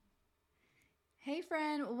Hey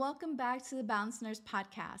friend, welcome back to the Balanced Nurse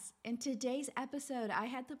podcast. In today's episode, I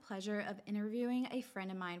had the pleasure of interviewing a friend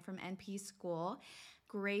of mine from NP school,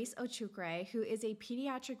 Grace Otuokere, who is a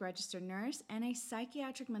pediatric registered nurse and a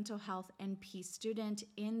psychiatric mental health NP student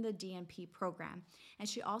in the DNP program. And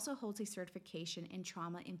she also holds a certification in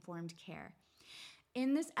trauma-informed care.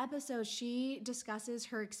 In this episode, she discusses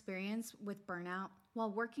her experience with burnout while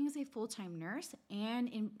working as a full-time nurse and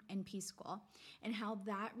in NP school, and how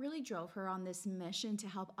that really drove her on this mission to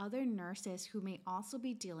help other nurses who may also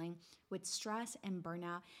be dealing with stress and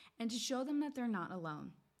burnout and to show them that they're not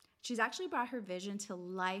alone. She's actually brought her vision to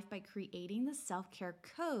life by creating the Self-Care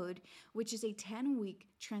Code, which is a 10-week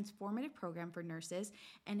transformative program for nurses,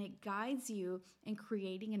 and it guides you in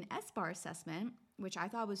creating an SBAR assessment, which I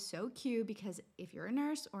thought was so cute because if you're a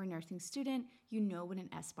nurse or a nursing student, you know what an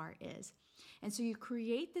SBAR is. And so you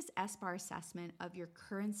create this SBAR assessment of your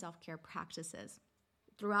current self-care practices.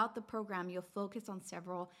 Throughout the program, you'll focus on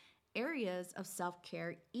several areas of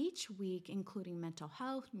self-care each week, including mental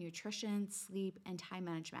health, nutrition, sleep, and time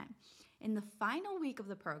management. In the final week of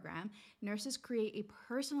the program, nurses create a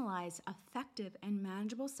personalized, effective, and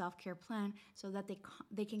manageable self-care plan so that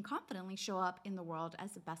they can confidently show up in the world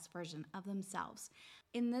as the best version of themselves.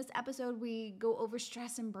 In this episode, we go over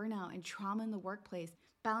stress and burnout and trauma in the workplace,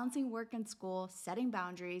 balancing work and school, setting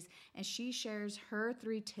boundaries, and she shares her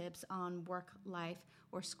 3 tips on work-life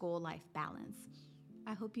or school-life balance.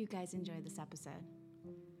 I hope you guys enjoy this episode.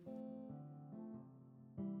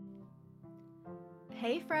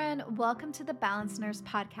 Hey friend, welcome to the Balanced Nurse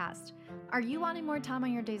podcast. Are you wanting more time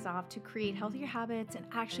on your days off to create healthier habits and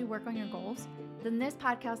actually work on your goals? Then this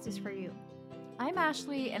podcast is for you. I'm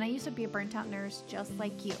Ashley, and I used to be a burnt out nurse just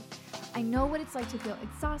like you. I know what it's like to feel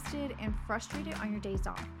exhausted and frustrated on your days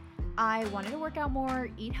off. I wanted to work out more,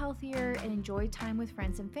 eat healthier, and enjoy time with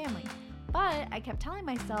friends and family. But I kept telling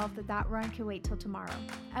myself that run could wait till tomorrow.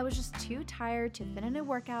 I was just too tired to fit in a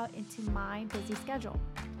workout into my busy schedule.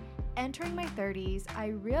 Entering my 30s, I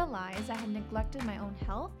realized I had neglected my own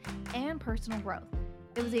health and personal growth.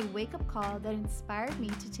 It was a wake-up call that inspired me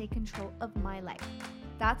to take control of my life.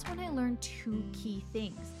 That's when I learned 2 key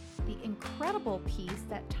things: the incredible peace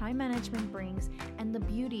that time management brings and the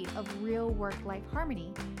beauty of real work-life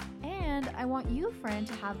harmony. And I want you, friend,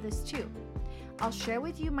 to have this too. I'll share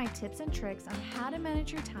with you my tips and tricks on how to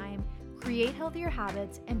manage your time, create healthier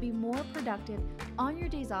habits, and be more productive on your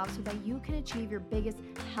days off so that you can achieve your biggest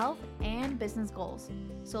health and business goals.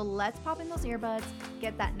 So let's pop in those earbuds,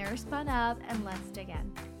 get that nurse bun up, and let's dig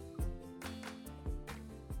in.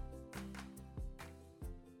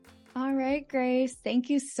 All right, Grace, thank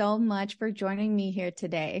you so much for joining me here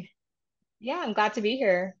today. Yeah, I'm glad to be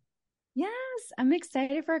here. Yes, I'm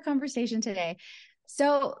excited for our conversation today.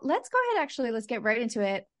 So let's go ahead, let's get right into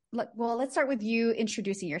it. Let's start with you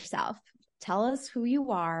introducing yourself. Tell us who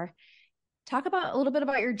you are. Talk about a little bit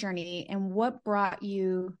about your journey and what brought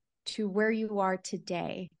you to where you are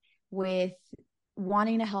today with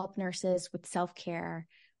wanting to help nurses with self-care,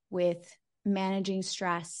 with managing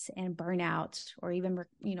stress and burnout, or even,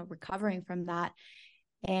 recovering from that,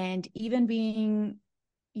 and even being,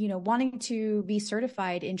 wanting to be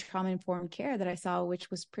certified in trauma-informed care that I saw, which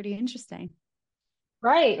was pretty interesting.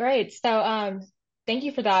 Right. Thank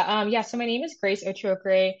you for that. So my name is Grace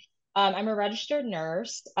Otuokere. I'm a registered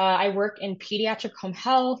nurse. I work in pediatric home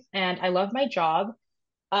health and I love my job.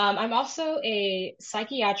 I'm also a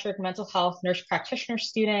psychiatric mental health nurse practitioner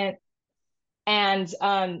student, and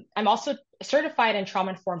I'm also certified in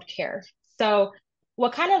trauma-informed care. So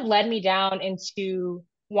what kind of led me down into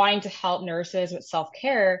wanting to help nurses with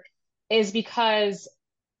self-care is because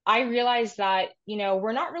I realized that,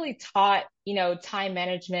 we're not really taught, time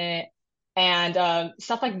management and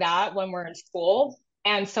stuff like that when we're in school.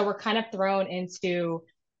 And so we're kind of thrown into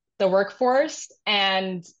the workforce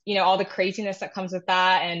and, all the craziness that comes with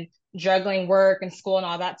that and juggling work and school and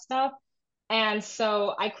all that stuff. And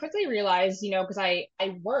so I quickly realized, because I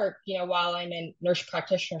work, while I'm in nurse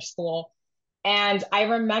practitioner school. And I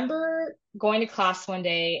remember going to class one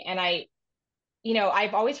day and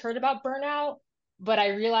I've always heard about burnout, but I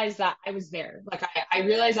realized that I was there. Like I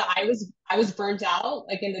realized that I was burnt out,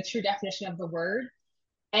 like in the true definition of the word.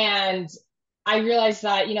 And I realized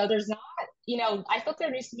that, there's not, I felt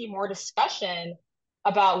there needs to be more discussion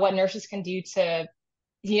about what nurses can do to,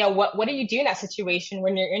 what do you do in that situation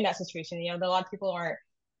when you're in that situation? A lot of people aren't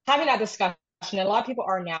having that discussion, and a lot of people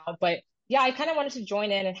are now. But yeah, I kind of wanted to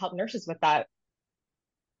join in and help nurses with that.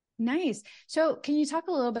 Nice. So can you talk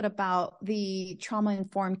a little bit about the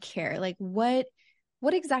trauma-informed care? Like what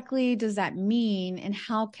exactly does that mean and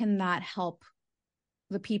how can that help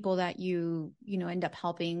the people that you end up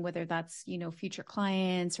helping, whether that's, future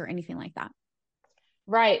clients or anything like that?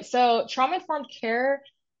 Right. So trauma-informed care,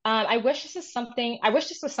 I wish this was something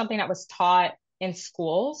that was taught in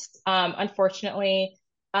schools. Unfortunately,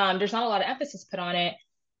 there's not a lot of emphasis put on it.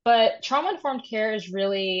 But trauma-informed care is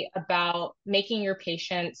really about making your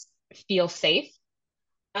patients feel safe.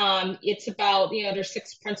 It's about, there's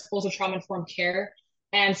six principles of trauma-informed care.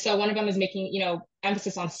 And so one of them is making,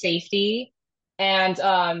 emphasis on safety and,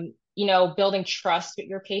 building trust with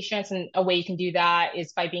your patients. And a way you can do that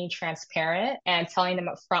is by being transparent and telling them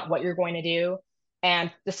up front what you're going to do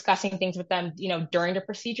and discussing things with them, during the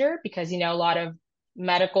procedure, because, a lot of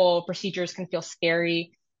medical procedures can feel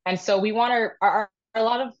scary. And so we want a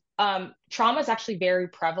lot of trauma is actually very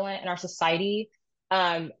prevalent in our society.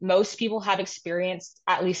 Most people have experienced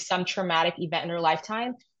at least some traumatic event in their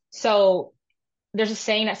lifetime. So there's a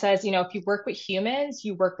saying that says, if you work with humans,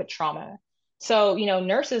 you work with trauma. So,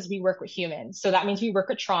 nurses, we work with humans. So that means we work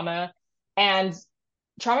with trauma. And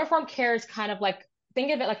trauma-informed care is kind of like,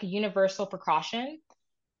 think of it like a universal precaution.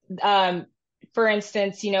 Um, for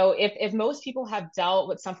instance, if most people have dealt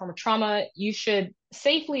with some form of trauma, you should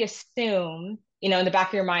safely assume, in the back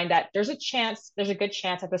of your mind that there's a good chance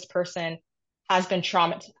that this person has been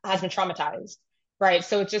traumatized, right?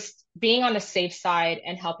 So it's just being on the safe side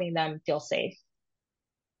and helping them feel safe.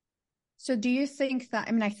 So do you think that,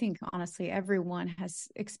 I mean, I think honestly, everyone has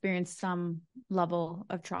experienced some level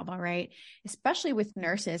of trauma, right? Especially with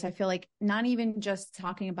nurses. I feel like not even just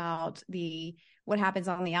talking about what happens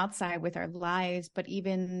on the outside with our lives, but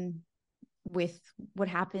even with what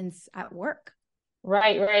happens at work.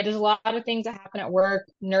 Right, right. There's a lot of things that happen at work,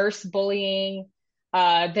 nurse bullying.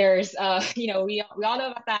 There's, we all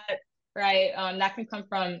know about that, right? That can come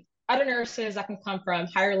from other nurses, that can come from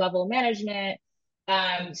higher level management.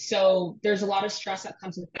 So there's a lot of stress that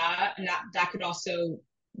comes with that, and that could also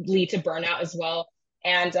lead to burnout as well.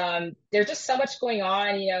 And there's just so much going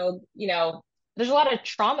on, there's a lot of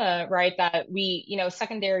trauma, right? That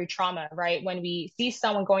secondary trauma, right? When we see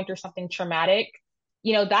someone going through something traumatic,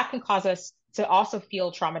 that can cause us to also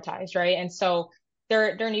feel traumatized, right? And so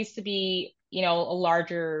there needs to be, a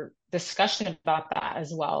larger discussion about that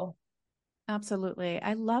as well. Absolutely.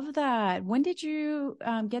 I love that. When did you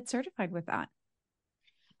get certified with that?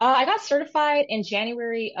 I got certified in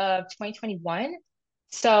January of 2021.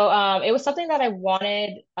 So it was something that I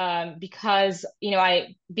wanted because,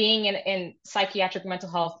 I being in psychiatric mental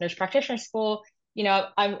health nurse practitioner school,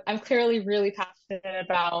 I'm clearly really passionate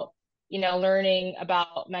about, learning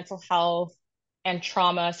about mental health and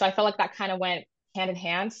trauma. So I felt like that kind of went hand in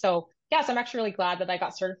hand. So yes, I'm actually really glad that I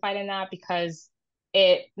got certified in that because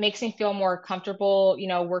it makes me feel more comfortable,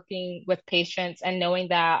 working with patients and knowing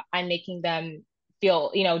that I'm making them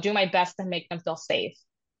feel, do my best to make them feel safe.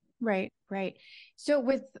 Right, right. So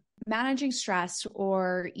with managing stress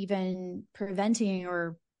or even preventing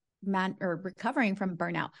or recovering from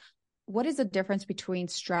burnout, what is the difference between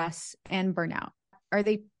stress and burnout? Are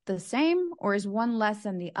they the same or is one less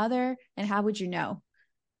than the other? And how would you know?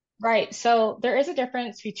 Right. So there is a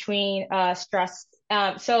difference between stress.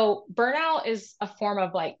 So burnout is a form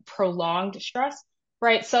of like prolonged stress,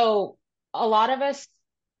 right? So a lot of us,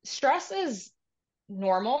 stress is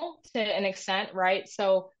normal to an extent, right?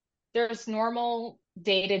 So there's normal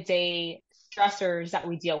day-to-day stressors that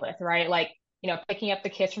we deal with, right? Like, picking up the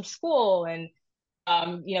kids from school and,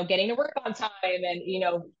 getting to work on time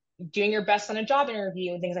and, doing your best on a job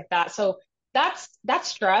interview and things like that. So that's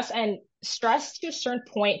stress, and stress to a certain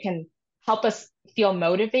point can help us feel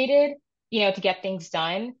motivated, to get things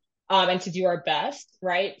done, and to do our best,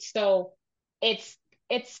 right? So it's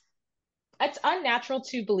it's it's unnatural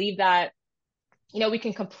to believe that we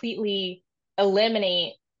can completely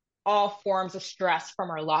eliminate all forms of stress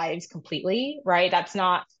from our lives completely, right? That's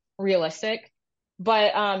not realistic.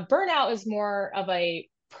 But burnout is more of a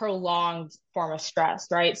prolonged form of stress,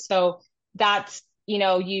 right? So that's,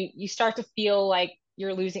 you start to feel like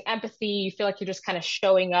you're losing empathy. You feel like you're just kind of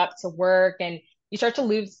showing up to work, and you start to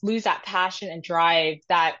lose that passion and drive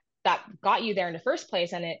that got you there in the first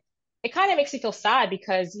place. And it kind of makes you feel sad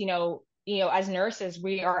because, as nurses,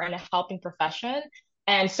 we are in a helping profession.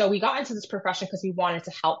 And so we got into this profession because we wanted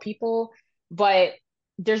to help people. But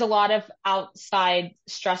there's a lot of outside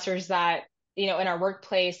stressors that, in our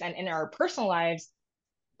workplace and in our personal lives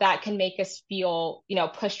that can make us feel,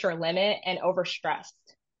 pushed to our limit and overstressed.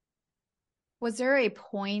 Was there a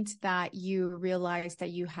point that you realized that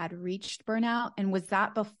you had reached burnout? And was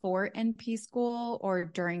that before NP school or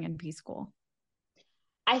during NP school?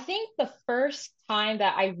 I think the first time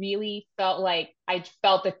that I really felt like I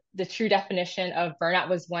felt the true definition of burnout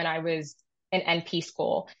was when I was in NP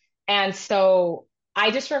school. And so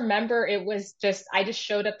I just remember I just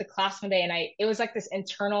showed up to class one day, and it was like this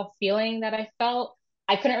internal feeling that I felt.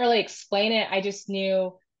 I couldn't really explain it. I just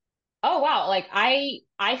knew, oh wow, like I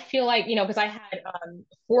feel like, because I had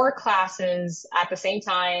four classes at the same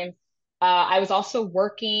time. I was also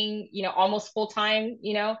working, almost full time,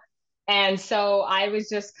 and so I was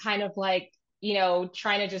just kind of like,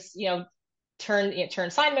 trying to just, turn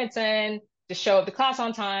assignments in, just show up to class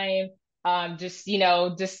on time, just,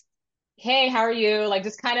 just hey, how are you? Like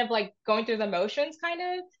just kind of like going through the motions kind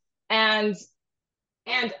of. And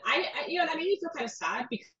that made me feel kind of sad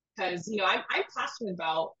because, I'm passionate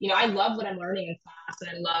about, I love what I'm learning in class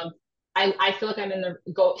and I feel like I'm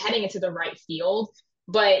heading into the right field.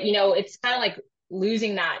 But, it's kind of like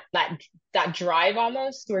losing that drive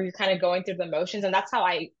almost where you're kind of going through the motions. And that's how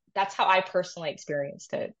I personally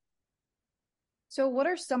experienced it. So, what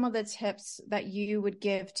are some of the tips that you would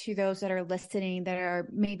give to those that are listening that are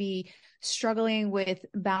maybe struggling with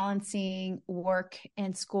balancing work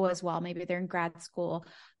and school as well? Maybe they're in grad school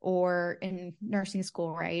or in nursing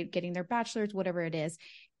school, right? Getting their bachelor's, whatever it is.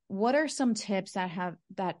 What are some tips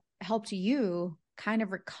that helped you kind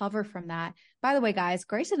of recover from that? By the way, guys,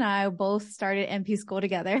 Grace and I both started NP school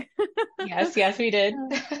together. Yes, yes, we did.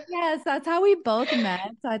 Yes, that's how we both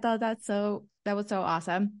met. So I thought that was so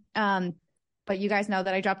awesome. But you guys know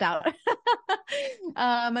that I dropped out.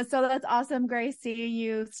 So that's awesome, Grace, seeing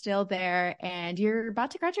you still there, and you're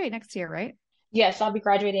about to graduate next year, right? Yes, I'll be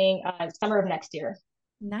graduating summer of next year.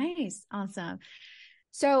 Nice, awesome.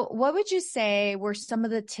 So, what would you say were some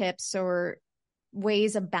of the tips or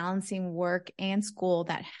ways of balancing work and school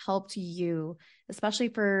that helped you, especially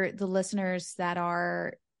for the listeners that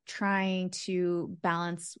are trying to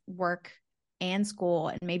balance work and school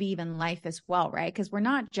and maybe even life as well, right? Because we're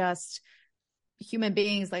not just human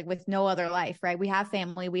beings like with no other life, right? We have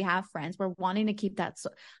family, we have friends. We're wanting to keep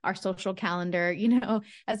our social calendar,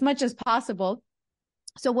 as much as possible.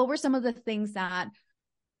 So what were some of the things that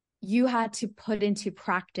you had to put into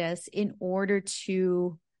practice in order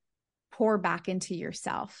to pour back into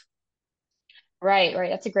yourself? Right, right.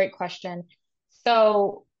 That's a great question.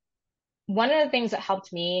 So one of the things that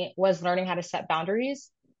helped me was learning how to set boundaries.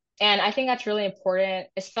 And I think that's really important,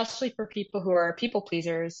 especially for people who are people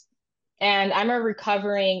pleasers. And I'm a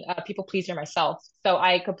recovering people pleaser myself. So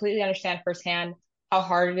I completely understand firsthand how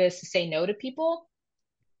hard it is to say no to people.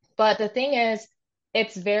 But the thing is,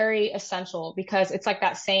 it's very essential because it's like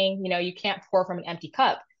that saying, you can't pour from an empty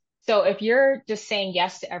cup. So if you're just saying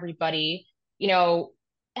yes to everybody,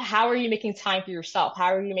 how are you making time for yourself?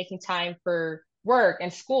 How are you making time for work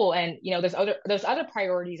and school and there's other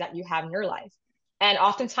priorities that you have in your life. And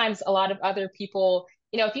oftentimes a lot of other people,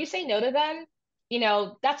 if you say no to them,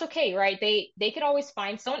 that's okay, right? They could always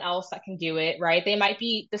find someone else that can do it, right? They might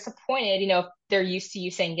be disappointed, if they're used to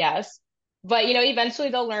you saying yes. But eventually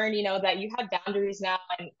they'll learn, that you have boundaries now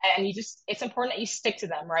and it's important that you stick to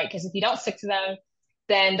them, right? Because if you don't stick to them,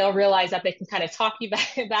 then they'll realize that they can kind of talk you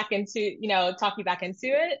back into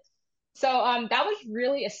it. So that was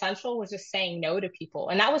really essential was just saying no to people.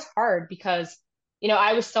 And that was hard because,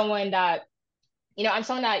 I was someone that, I'm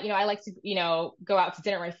someone that, I like to, go out to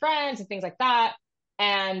dinner with my friends and things like that.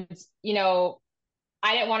 And,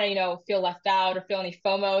 I didn't want to, feel left out or feel any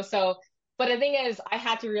FOMO. So, but the thing is, I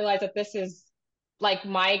had to realize that this is like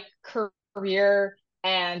my career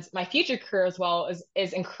and my future career as well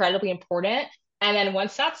is incredibly important. And then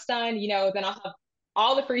once that's done, then I'll have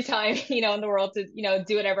all the free time, in the world to,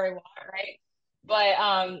 do whatever I want, right?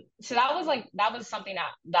 But so that was something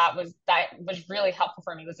that was really helpful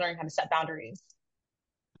for me was learning how to set boundaries.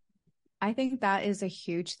 I think that is a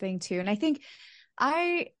huge thing too. And I think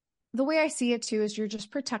I the way I see it too is you're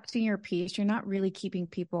just protecting your peace. You're not really keeping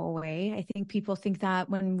people away. I think people think that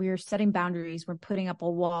when we're setting boundaries, we're putting up a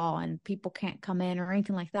wall and people can't come in or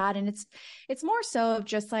anything like that. And it's more so of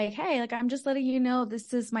just like, hey, like I'm just letting you know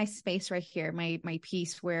this is my space right here, my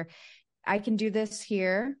peace where I can do this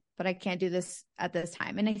here, but I can't do this at this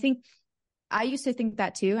time. And I think I used to think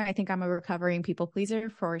that too. I think I'm a recovering people pleaser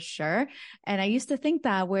for sure. And I used to think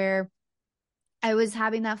that where I was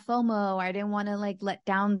having that FOMO. I didn't want to like let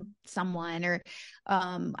down someone or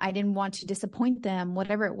I didn't want to disappoint them,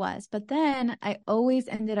 whatever it was. But then I always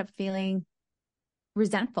ended up feeling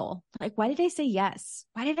resentful. Like, why did I say yes?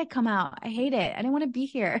 Why did I come out? I hate it. I didn't want to be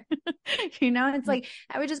here. It's like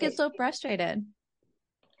I would just get so frustrated.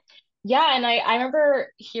 Yeah, and I remember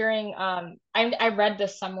hearing I read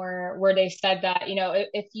this somewhere where they said that,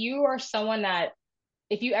 if you are someone that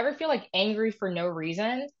if you ever feel like angry for no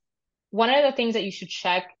reason, one of the things that you should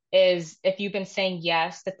check is if you've been saying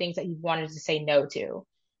yes to things that you wanted to say no to.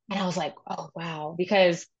 And I was like, oh wow,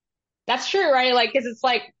 because that's true, right? Like, because it's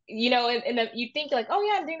like, you think like, oh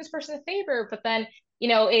yeah, I'm doing this person a favor, but then,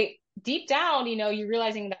 deep down, you're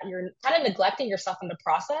realizing that you're kind of neglecting yourself in the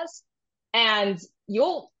process. And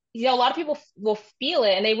a lot of people will feel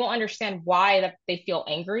it and they won't understand why that they feel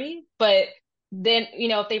angry. But then,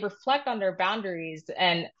 if they reflect on their boundaries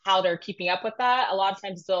and how they're keeping up with that, a lot of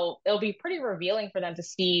times it'll be pretty revealing for them to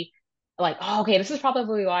see like, oh, okay, this is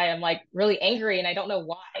probably why I'm like really angry and I don't know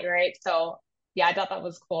why, right? So yeah, I thought that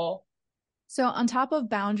was cool. So, on top of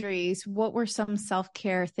boundaries, what were some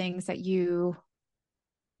self-care things that you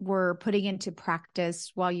were putting into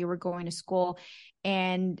practice while you were going to school?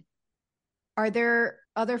 And are there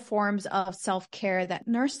other forms of self-care that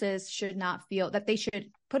nurses should not feel that they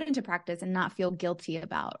should put into practice and not feel guilty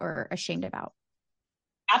about or ashamed about?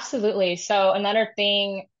 Absolutely. So another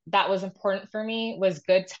thing that was important for me was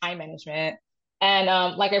good time management.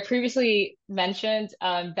 And like I previously mentioned,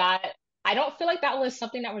 that I don't feel like that was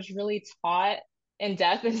something that was really taught in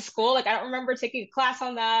depth in school. Like I don't remember taking a class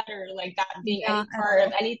on that or like that being Not any at part of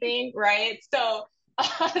all. anything, right? So,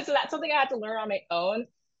 so that's something I had to learn on my own.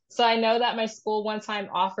 So I know that my school one time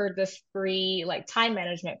offered this free like time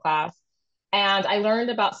management class, and I learned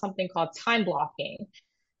about something called time blocking.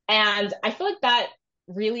 And I feel like that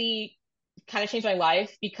really kind of changed my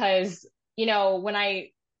life because, when I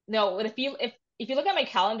no, if you look at my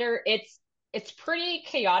calendar, it's pretty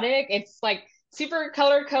chaotic. It's like super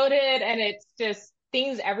color coded and it's just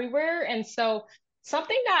things everywhere. And so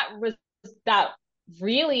something that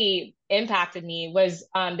really impacted me was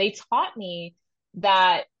they taught me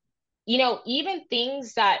that even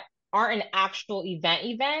things that aren't an actual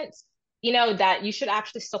events, that you should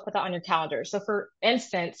actually still put that on your calendar. So for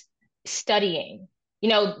instance, studying,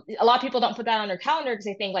 a lot of people don't put that on their calendar because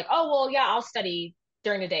they think like, oh, well, yeah, I'll study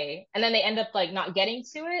during the day. And then they end up like not getting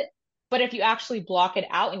to it. But if you actually block it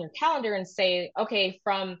out in your calendar and say, okay,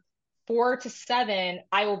 from 4 to 7,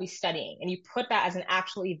 I will be studying, and you put that as an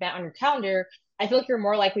actual event on your calendar, I feel like you're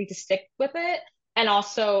more likely to stick with it. And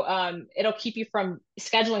also, it'll keep you from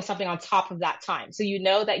scheduling something on top of that time. So you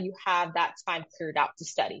know that you have that time cleared out to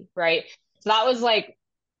study, right? So that was like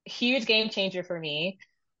a huge game changer for me.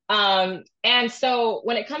 And so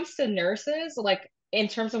when it comes to nurses, like in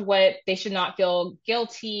terms of what they should not feel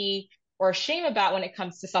guilty or shame about when it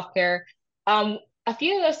comes to self-care, a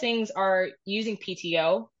few of those things are using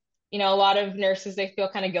PTO. A lot of nurses, they feel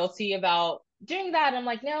kind of guilty about doing that. I'm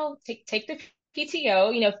like, no, take the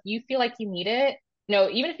PTO. If you feel like you need it,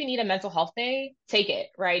 even if you need a mental health day, take it,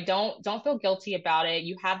 right? Don't feel guilty about it.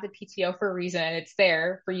 You have the PTO for a reason. It's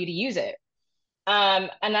there for you to use it.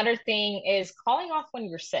 Another thing is calling off when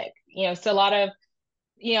you're sick. So a lot of,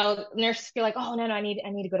 nurses feel like, oh, no, no, I need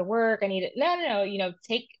to go to work. I need it. No, no, no,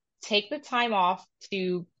 take the time off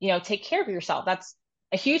to, take care of yourself. That's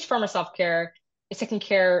a huge form of self-care, is taking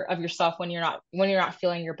care of yourself when you're not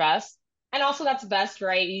feeling your best. And also that's best,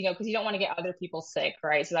 right? Because you don't want to get other people sick,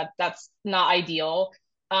 right? So that's not ideal.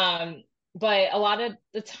 Um, but a lot of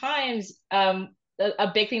the times, a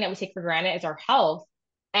big thing that we take for granted is our health,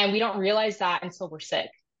 and we don't realize that until we're sick.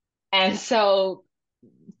 And so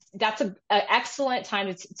that's a excellent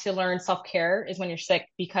time to learn self-care is when you're sick,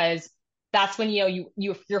 because that's when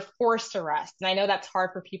you're forced to rest. And I know that's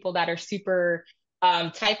hard for people that are super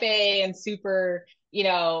type A and super,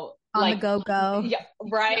 On the like, go go. yeah,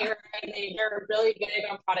 right, Yeah. right. They're really big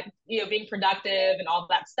on product, being productive and all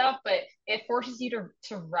that stuff, but it forces you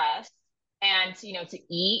to rest and to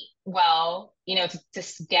eat well, to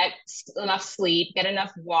get enough sleep, get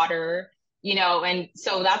enough water, and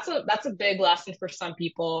so that's a big lesson for some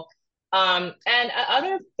people. And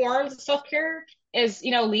other forms of self-care is,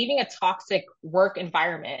 leaving a toxic work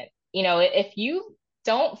environment. If you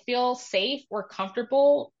don't feel safe or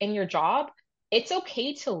comfortable in your job, it's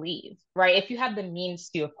okay to leave, right? If you have the means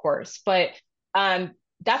to, of course. But um,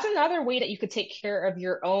 that's another way that you could take care of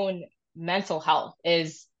your own mental health,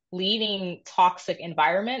 is leaving toxic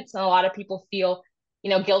environments. And a lot of people feel,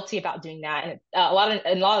 guilty about doing that. And a lot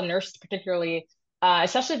of nurses, particularly,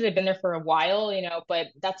 especially if they've been there for a while, but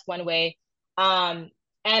that's one way. Um,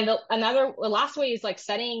 and the last way is like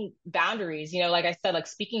setting boundaries, like I said, like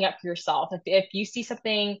speaking up for yourself. If you see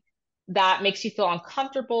something that makes you feel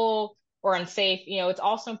uncomfortable or unsafe, it's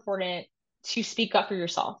also important to speak up for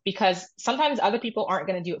yourself, because sometimes other people aren't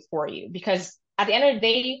going to do it for you, because at the end of the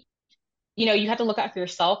day, you have to look out for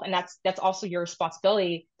yourself, and that's also your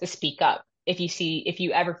responsibility to speak up if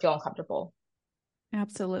you ever feel uncomfortable.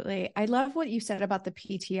 Absolutely. I love what you said about the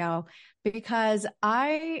PTO because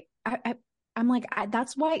I'm like,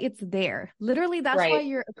 that's why it's there. Literally, that's why Right.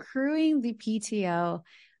 you're accruing the PTO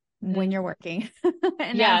when Hmm. you're working and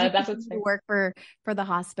as Yeah, you that's what's continue to fair. work for the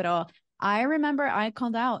hospital. I remember I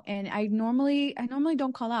called out, and I normally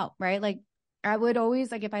don't call out, right? Like I would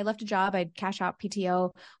always, like, if I left a job, I'd cash out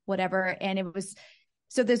PTO, whatever. And it was,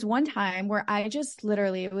 so this one time where I just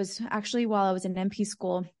literally, it was actually while I was in NP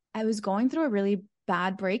school, I was going through a really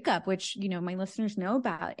bad breakup, which, you know, my listeners know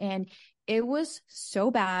about. And it was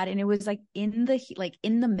so bad. And it was like in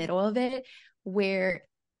the middle of it, where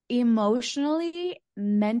emotionally,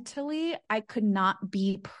 mentally, I could not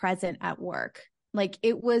be present at work. Like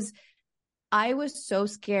I was so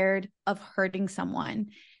scared of hurting someone.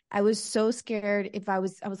 I was so scared I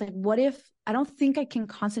was like, what if I don't think I can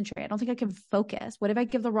concentrate? I don't think I can focus. What if I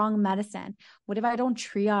give the wrong medicine? What if I don't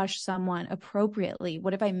triage someone appropriately?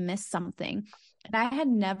 What if I miss something? And I had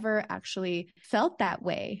never actually felt that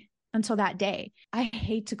way until that day. I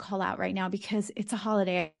hate to call out right now because it's a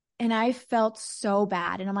holiday and I felt so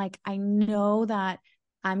bad. And I'm like, I know that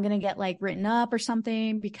I'm going to get like written up or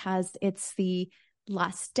something because it's the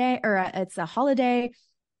last day or it's a holiday.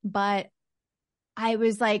 But I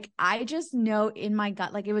was like, I just know in my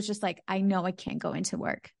gut, like, it was just like, I know I can't go into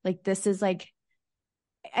work. Like, this is like,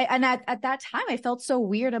 and at that time, I felt so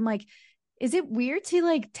weird. I'm like, is it weird to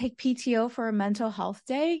like take PTO for a mental health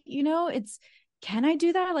day? You know, can I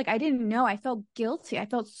do that? Like, I didn't know. I felt guilty. I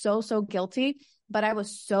felt so guilty, but I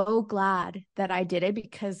was so glad that I did it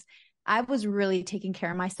because I was really taking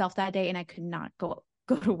care of myself that day and I could not go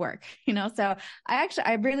to work, you know? So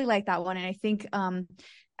I really like that one. And I think,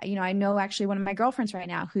 you know, I know actually one of my girlfriends right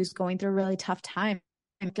now who's going through a really tough time.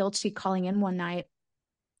 I'm guilty calling in one night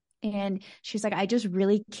and she's like, I just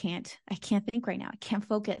really I can't think right now. I can't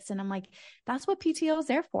focus. And I'm like, that's what PTO is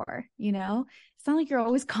there for. You know, it's not like you're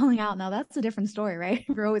always calling out. Now that's a different story, right?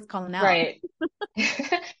 You're always calling out. Right.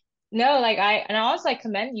 No, like I also like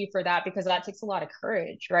commend you for that because that takes a lot of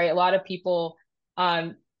courage, right? A lot of people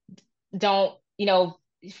um don't,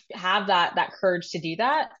 have that courage to do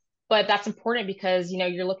that. But that's important because,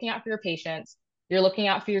 you're looking out for your patients, you're looking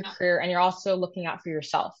out for your career, and you're also looking out for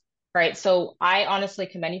yourself, right? So I honestly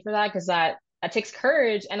commend you for that because that takes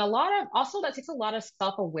courage and that takes a lot of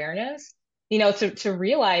self-awareness, to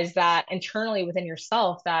realize that internally within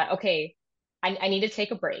yourself that, okay, I need to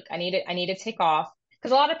take a break. I need to take off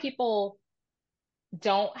because a lot of people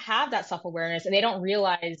don't have that self-awareness and they don't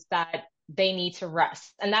realize that they need to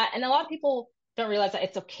rest. And a lot of people don't realize that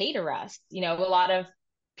it's okay to rest. A lot of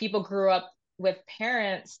people grew up with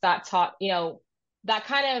parents that taught, that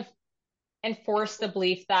kind of enforced the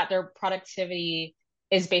belief that their productivity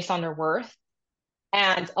is based on their worth.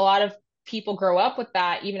 And a lot of people grow up with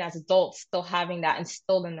that even as adults, still having that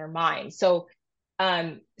instilled in their mind. So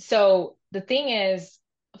the thing is,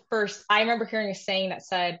 first, I remember hearing a saying that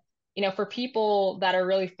said, for people that are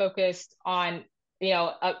really focused on,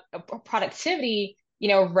 a productivity,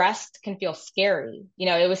 rest can feel scary.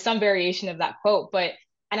 It was some variation of that quote,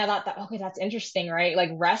 and I thought that, okay, that's interesting, right? Like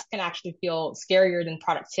rest can actually feel scarier than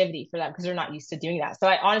productivity for them because they're not used to doing that. So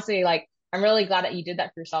I honestly, I'm really glad that you did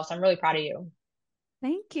that for yourself. So I'm really proud of you.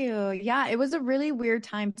 Thank you. Yeah, it was a really weird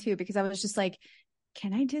time too because I was just like,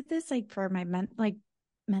 can I do this like for my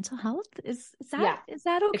mental health? Yeah, is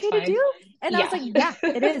that it's okay to fine. do? And I was Yeah. like, yeah,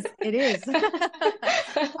 it is. It is.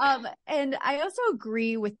 And I also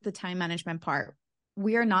agree with the time management part.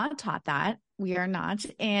 We are not taught that. We are not.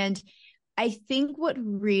 And I think what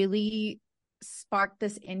really sparked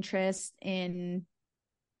this interest in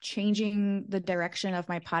changing the direction of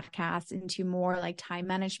my podcast into more like time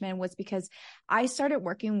management was because I started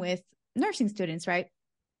working with nursing students, right?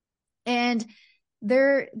 And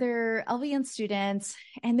they're LVN students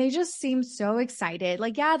and they just seem so excited.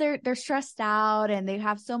 Like, yeah, they're stressed out and they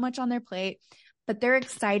have so much on their plate, but they're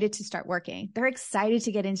excited to start working. They're excited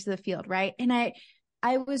to get into the field, right? And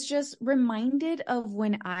I was just reminded of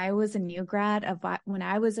when I was a new grad, of when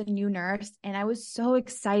I was a new nurse, and I was so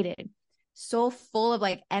excited, so full of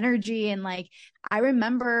like energy. And like, I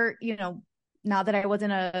remember, now that I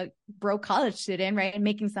wasn't a broke college student, right, and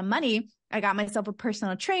making some money, I got myself a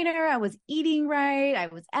personal trainer. I was eating right. I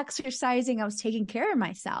was exercising. I was taking care of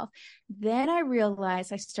myself. Then I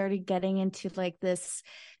realized I started getting into like this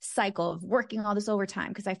cycle of working all this overtime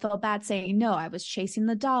because I felt bad saying no. I was chasing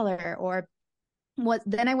the dollar, or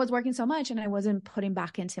then I was working so much and I wasn't putting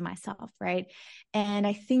back into myself, right? And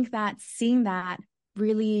I think that seeing that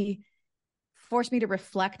really forced me to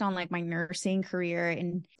reflect on like my nursing career.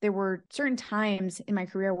 And there were certain times in my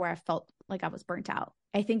career where I felt like I was burnt out.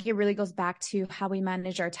 I think it really goes back to how we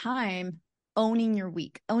manage our time, owning your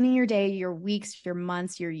week, owning your day, your weeks, your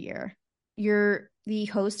months, your year. You're the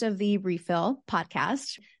host of the Refill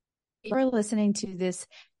podcast. You're listening to this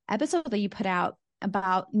episode that you put out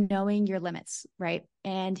about knowing your limits, right?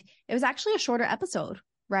 And it was actually a shorter episode,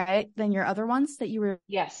 right, than your other ones that you were.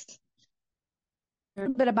 Yes. A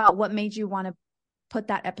bit about what made you want to put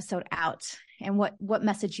that episode out and what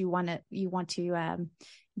message you want to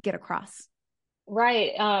get across.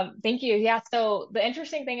 Right. Thank you. Yeah. So the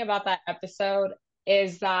interesting thing about that episode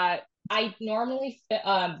is that I normally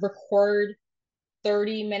record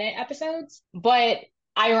 30-minute episodes, but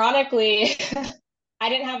ironically, I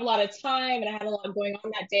didn't have a lot of time and I had a lot going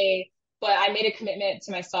on that day, but I made a commitment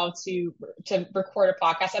to myself to record a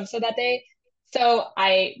podcast episode that day. So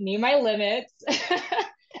I knew my limits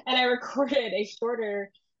and I recorded a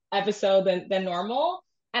shorter episode than normal.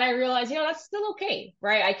 And I realized, that's still okay,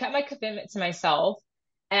 right? I kept my commitment to myself.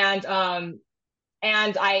 And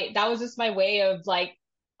that was just my way of like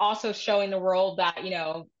also showing the world that,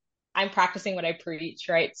 I'm practicing what I preach,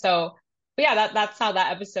 right? So, but yeah, that's how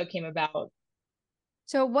that episode came about.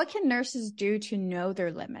 So what can nurses do to know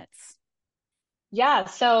their limits? Yeah,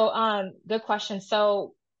 so good question.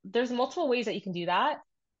 So there's multiple ways that you can do that.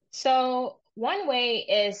 So one way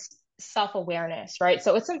is self-awareness, right?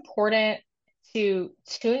 So it's important to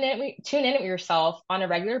tune in with yourself on a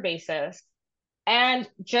regular basis and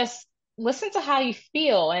just listen to how you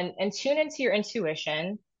feel and tune into your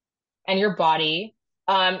intuition and your body.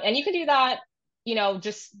 And you can do that,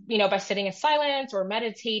 just, by sitting in silence or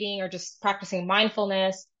meditating or just practicing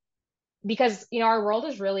mindfulness because, our world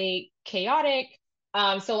is really chaotic.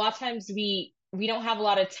 So a lot of times we don't have a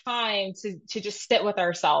lot of time to just sit with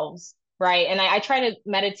ourselves, right? And I try to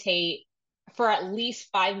meditate for at least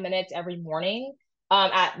 5 minutes every morning,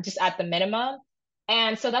 at the minimum.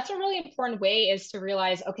 And so that's a really important way is to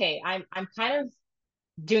realize, okay, I'm kind of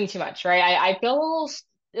doing too much, right? I feel a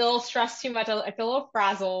little stressed too much. I feel a little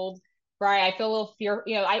frazzled, right? I feel a little fear.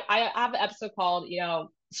 I have an episode called,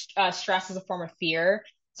 stress is a form of fear.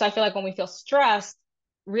 So I feel like when we feel stressed,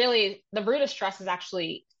 really the root of stress is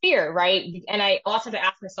actually fear, right? And I also have to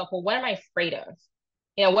ask myself, well, what am I afraid of?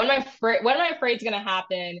 What am I afraid is going to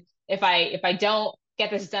happen if I don't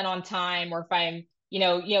get this done on time or if I'm,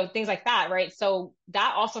 things like that, right? So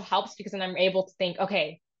that also helps because then I'm able to think,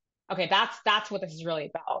 okay, that's what this is really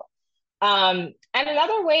about. And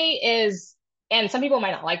another way is, and some people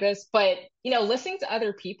might not like this, but listening to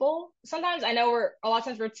other people. Sometimes I know a lot of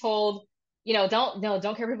times we're told, don't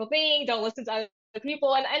care what people think, don't listen to other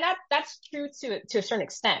people, and that's true to a certain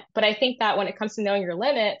extent. But I think that when it comes to knowing your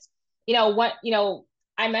limits,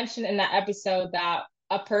 I mentioned in that episode that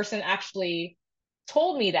a person actually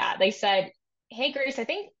told me that they said, "Hey, Grace, I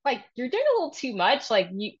think like you're doing a little too much. Like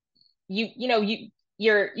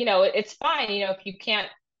it's fine, if you can't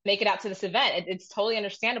make it out to this event, it's totally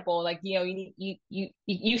understandable. Like,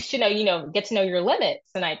 you should know, get to know your limits."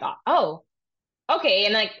 And I thought, oh, okay.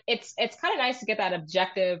 And like, it's kind of nice to get that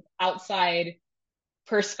objective outside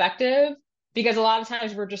perspective because a lot of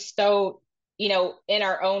times we're just so, in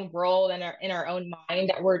our own world and in our own mind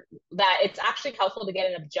that it's actually helpful to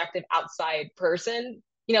get an objective outside person,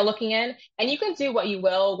 looking in, and you can do what you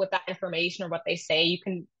will with that information or what they say. You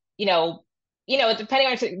can, depending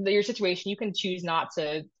on your situation, you can choose not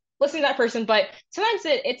to listen to that person, but sometimes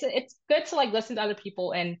it's good to like listen to other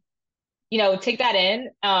people and, take that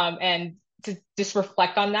in, and to just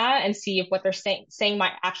reflect on that and see if what they're saying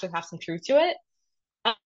might actually have some truth to it.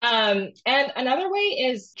 And another way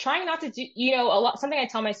is trying not to do, something I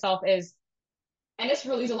tell myself is, and this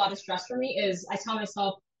relieves a lot of stress for me, is I tell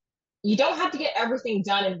myself, you don't have to get everything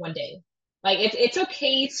done in one day. Like it's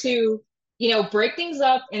okay to, break things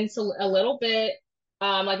up into a little bit.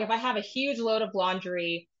 Like if I have a huge load of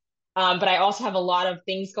laundry, but I also have a lot of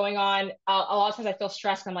things going on, a lot of times I feel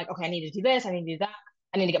stressed. I'm like, okay, I need to do this, I need to do that,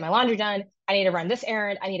 I need to get my laundry done, I need to run this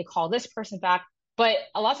errand, I need to call this person back. But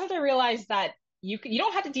a lot of times I realize that you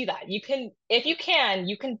don't have to do that. You can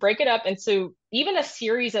break it up into even a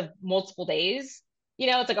series of multiple days.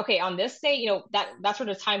 It's like, okay, on this day, that's where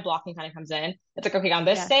the time blocking kind of comes in. It's like, okay, on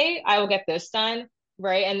this Yes. day, I will get this done,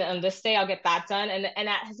 right? And then on this day, I'll get that done. And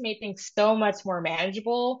that has made things so much more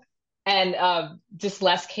manageable and just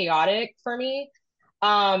less chaotic for me.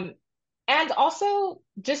 Um, and also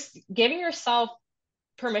just giving yourself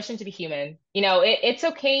permission to be human. It's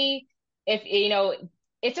okay if,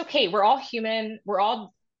 it's okay. We're all human. We're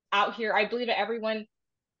all out here. I believe that everyone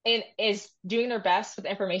is doing their best with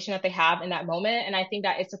the information that they have in that moment. And I think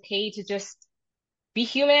that it's okay to just be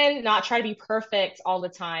human, not try to be perfect all the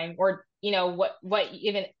time, or what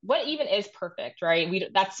even is perfect, right?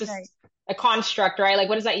 That's just Right. a construct, right? Like,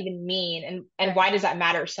 what does that even mean, and Right. why does that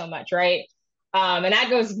matter so much, right? And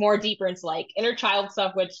that goes more deeper into like inner child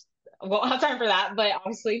stuff, which we won't have time for that, but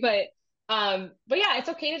obviously, but yeah, it's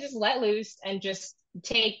okay to just let loose and just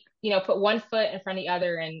take, put one foot in front of the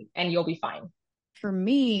other, and you'll be fine. For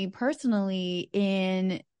me personally,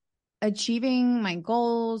 in achieving my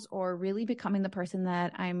goals or really becoming the person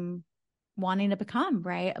that I'm wanting to become,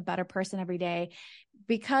 right? A better person every day,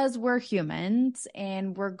 because we're humans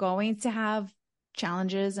and we're going to have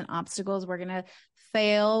challenges and obstacles. We're going to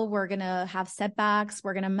fail. We're going to have setbacks.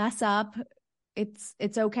 We're going to mess up. It's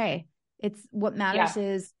okay. It's what matters Yeah.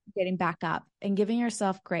 is getting back up and giving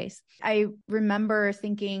yourself grace. I remember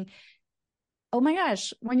thinking, oh my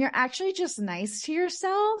gosh, when you're actually just nice to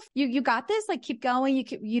yourself, you got this, like, keep going.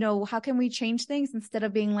 How can we change things, instead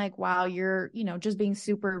of being like, wow, you're, just being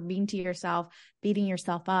super mean to yourself, beating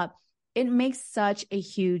yourself up. It makes such a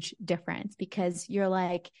huge difference, because you're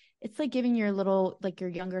like, it's like giving your your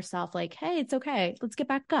younger self, like, hey, it's okay. Let's get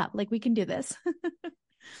back up. Like, we can do this.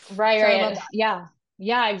 Right, So I love right. that. Yeah.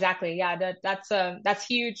 Yeah, exactly. Yeah, that's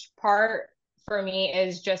huge part for me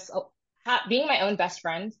is just being my own best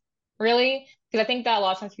friend, really, because I think that a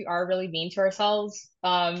lot of times we are really mean to ourselves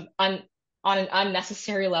on an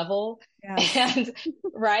unnecessary level. Yes. And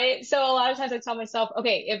right? So a lot of times I tell myself,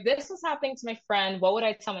 okay, if this was happening to my friend, what would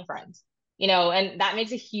I tell my friend? And that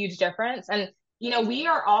makes a huge difference. And we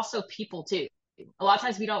are also people too. A lot of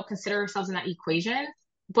times we don't consider ourselves in that equation,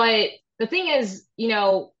 but the thing is,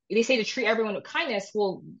 they say to treat everyone with kindness.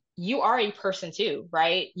 Well, you are a person too,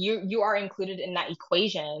 right? You are included in that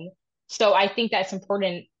equation. So I think that's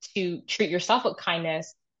important to treat yourself with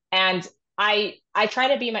kindness. And I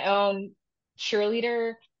try to be my own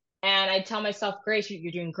cheerleader, and I tell myself, Grace,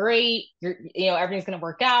 you're doing great. Everything's gonna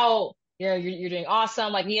work out. You're doing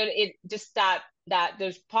awesome. Like, it just that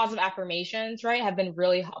those positive affirmations, right, have been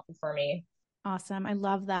really helpful for me. Awesome. I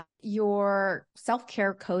love that. Your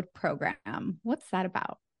self-care code program, what's that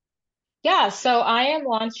about? Yeah, so I am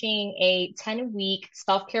launching a 10-week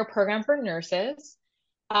self-care program for nurses.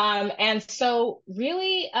 And so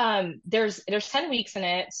really, there's 10 weeks in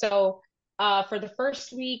it. So for the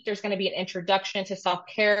first week, there's going to be an introduction to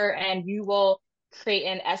self-care, and you will create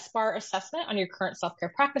an SBAR assessment on your current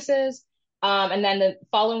self-care practices. And then the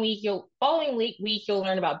following week you'll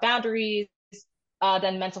learn about boundaries,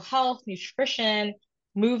 then mental health, nutrition,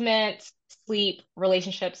 movement, sleep,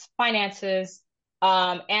 relationships, finances,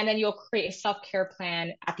 and then you'll create a self-care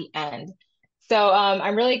plan at the end. So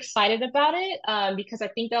I'm really excited about it because I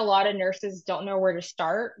think that a lot of nurses don't know where to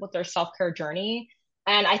start with their self-care journey.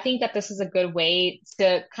 And I think that this is a good way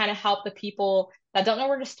to kind of help the people that don't know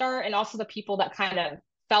where to start, and also the people that kind of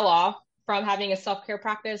fell off from having a self-care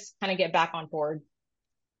practice kind of get back on board.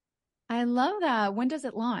 I love that. When does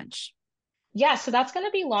it launch? Yeah, so that's going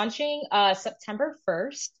to be launching September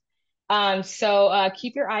 1st. So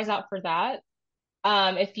keep your eyes out for that.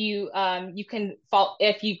 If you can follow,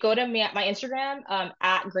 if you go to my Instagram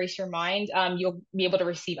at Grace Your Mind, you'll be able to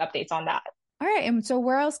receive updates on that. All right. And so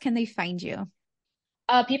where else can they find you?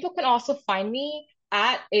 People can also find me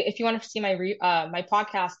if you want to see my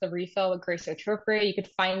podcast, The Refill with Grace Otuokere, you could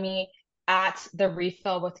find me at The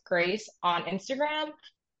Refill with Grace on Instagram.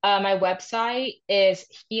 My website is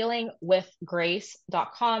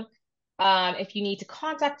healingwithgrace.com. If you need to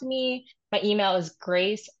contact me, my email is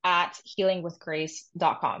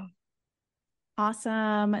grace@healingwithgrace.com.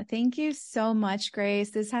 Awesome. Thank you so much,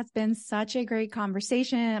 Grace. This has been such a great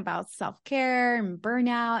conversation about self-care and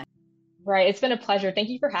burnout. Right. It's been a pleasure. Thank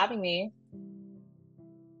you for having me.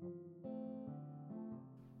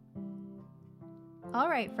 All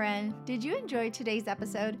right, friend. Did you enjoy today's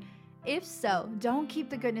episode? If so, don't keep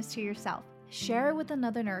the goodness to yourself. Share it with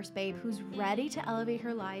another nurse babe who's ready to elevate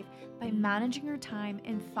her life by managing her time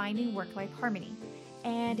and finding work-life harmony.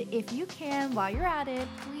 And if you can, while you're at it,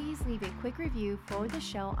 please leave a quick review for the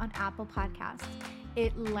show on Apple Podcasts.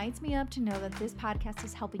 It lights me up to know that this podcast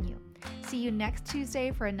is helping you. See you next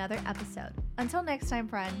Tuesday for another episode. Until next time,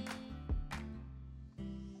 friend.